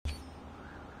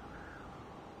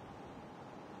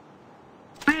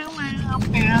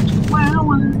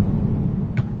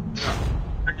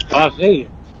I see.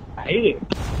 I hate it.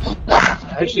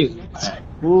 That shit's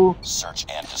cool. Search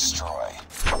and destroy.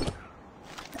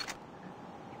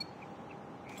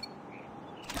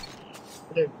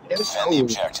 Defend the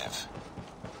objective.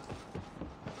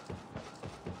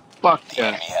 Fuck The that.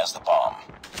 enemy has the bomb.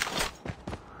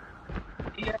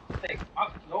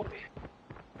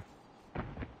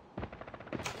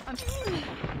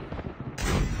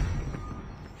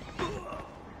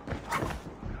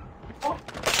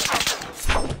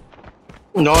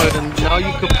 No, and now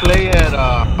you could play at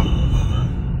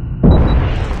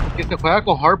que se juega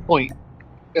con Hardpoint.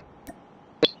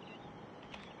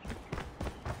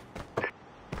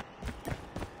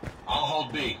 I'll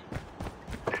hold B.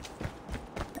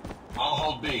 I'll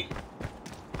hold B.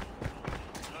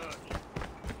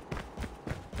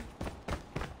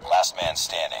 Last man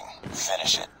standing.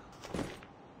 Finish it.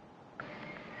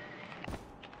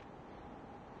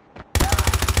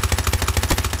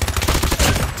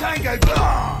 Tango!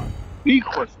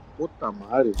 Hijo de su puta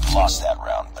madre. Lost that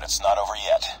round, but it's not over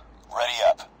yet. Ready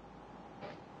up.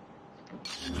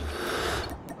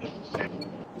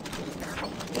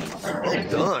 Well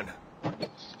done.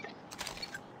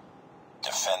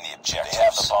 Defend the objective. They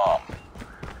have the bomb.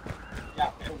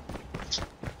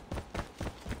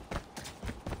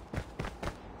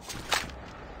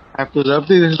 After the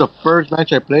update, this is the first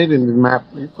match I played in the map.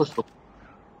 Hijo de su-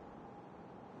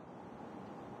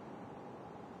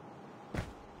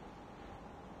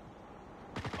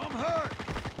 I'm hurt.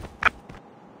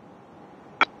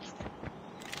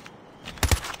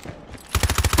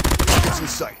 It's in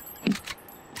sight.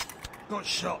 Got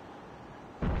shot.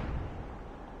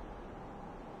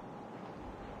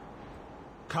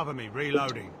 Cover me,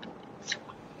 reloading.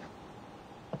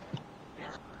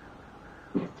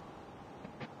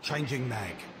 Changing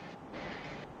mag.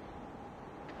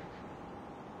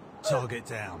 Target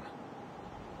down.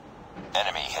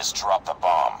 Enemy has dropped the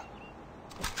bomb.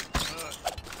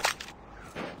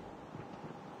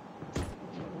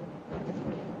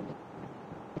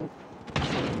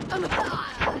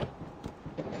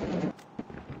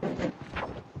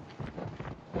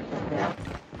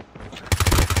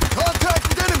 Contact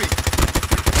with enemy!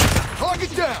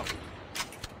 Target down!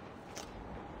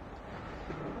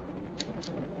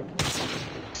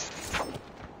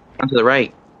 On to the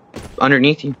right.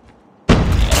 Underneath you. The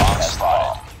enemy has the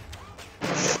bomb.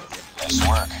 Nice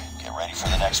work. Get ready for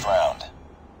the next round.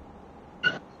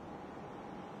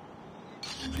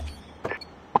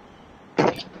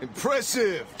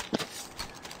 Impressive!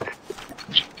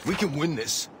 We can win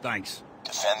this. Thanks.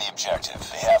 Defend the objective.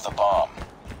 They have the bomb.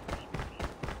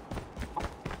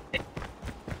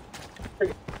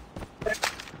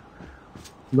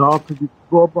 No, because you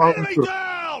go about Enemy with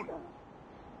down!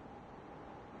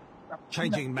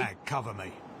 Changing mag, cover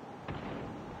me.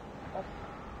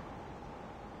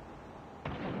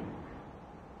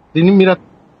 Didn't mira.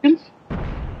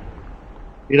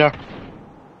 Mira.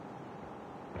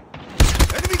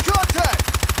 Enemy contact!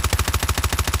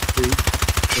 Sí.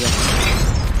 Mira.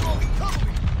 Cover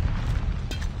me.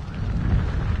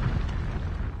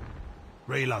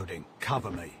 Reloading,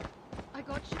 cover me. I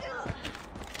got you.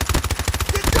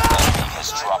 Get down! Enemy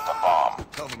has dropped the bomb.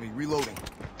 Cover me, reloading.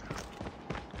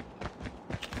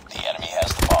 The enemy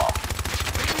has the bomb.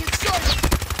 Enemy in sight!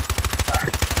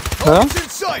 Huh? It's in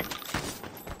sight!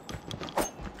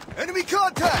 Enemy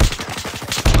contact!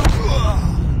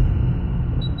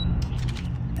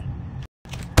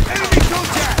 Enemy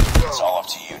contact! It's all up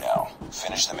to you now.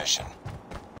 Finish the mission.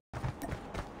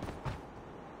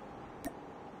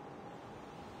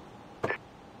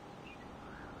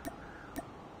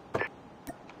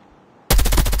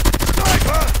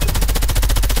 Sniper!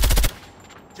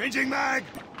 Changing mag!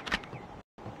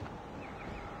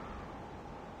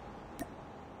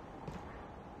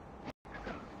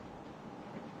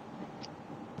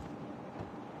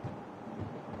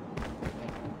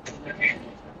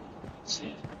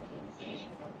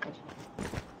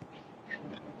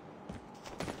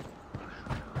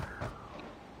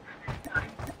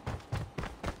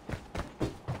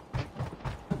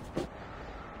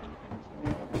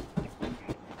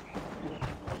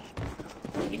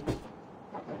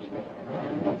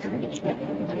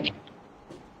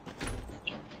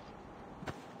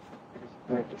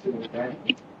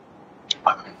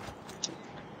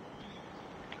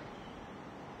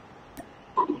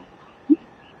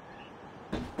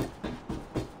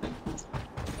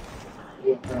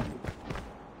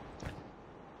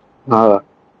 Nada.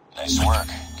 Nice work.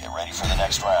 Get ready for the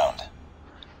next round.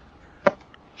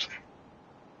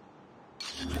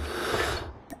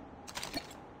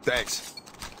 Thanks.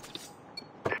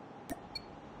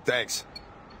 Thanks.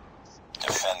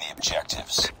 Defend the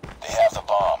objectives. They have the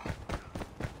bomb.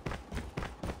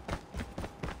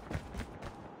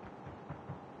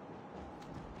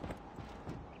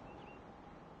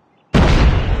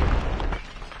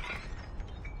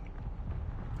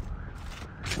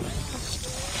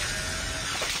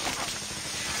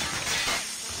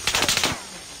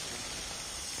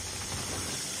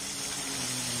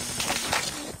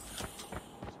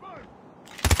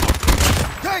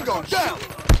 Tango down!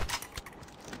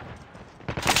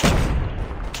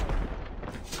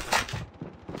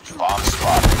 Bomb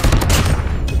spotted.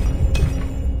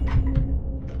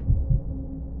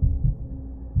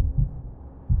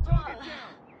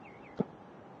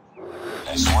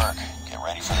 Nice work. Get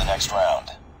ready for the next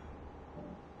round.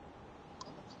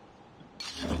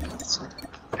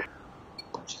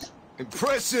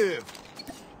 Impressive!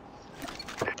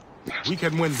 We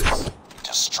can win this.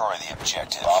 Destroy the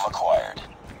objective. Bomb acquired.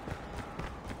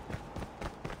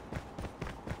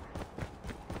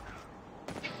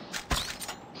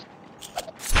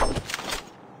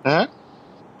 Huh?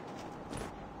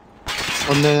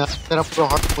 onde era pro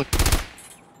hardpoint.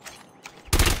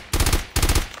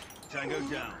 Tango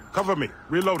down. Cover me.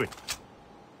 Reloading.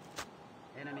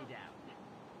 Enemy down.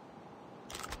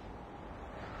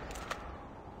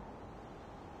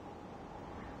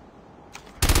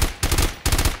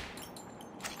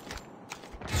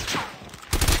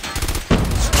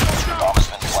 Bomb has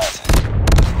been planted.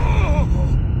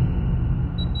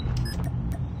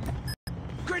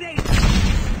 Grenade!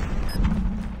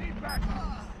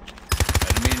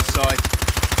 Enemy inside.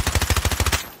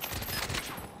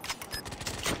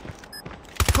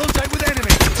 Contact with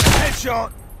enemy.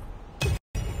 Headshot.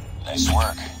 Nice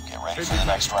work. Get ready for the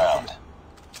next round.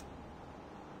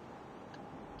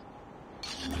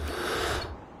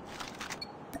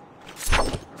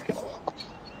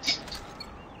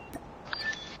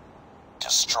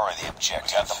 Destroy the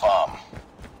objective. Got the bomb.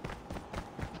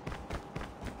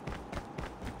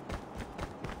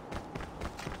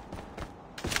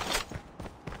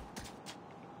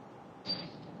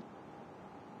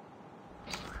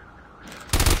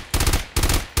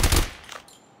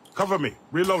 Cover me.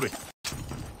 Reloading.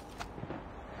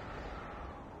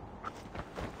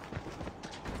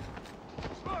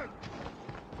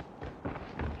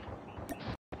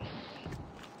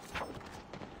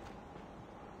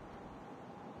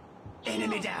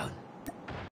 Enemy down.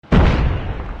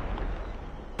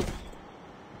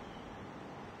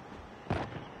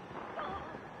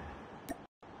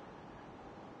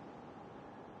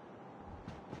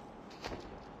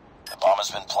 The bomb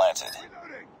has been planted.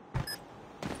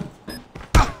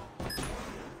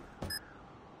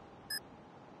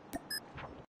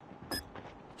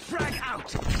 Frag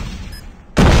out.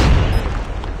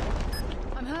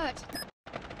 I'm hurt.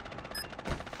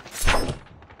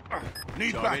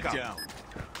 Need backup. Down.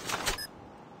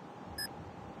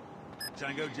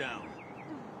 Tango down.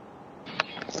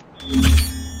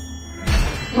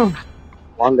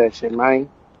 Won that shit, man.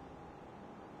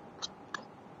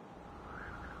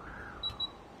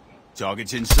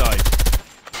 Target's inside.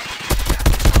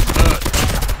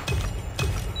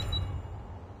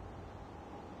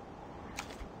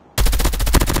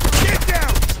 Get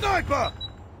down! Sniper!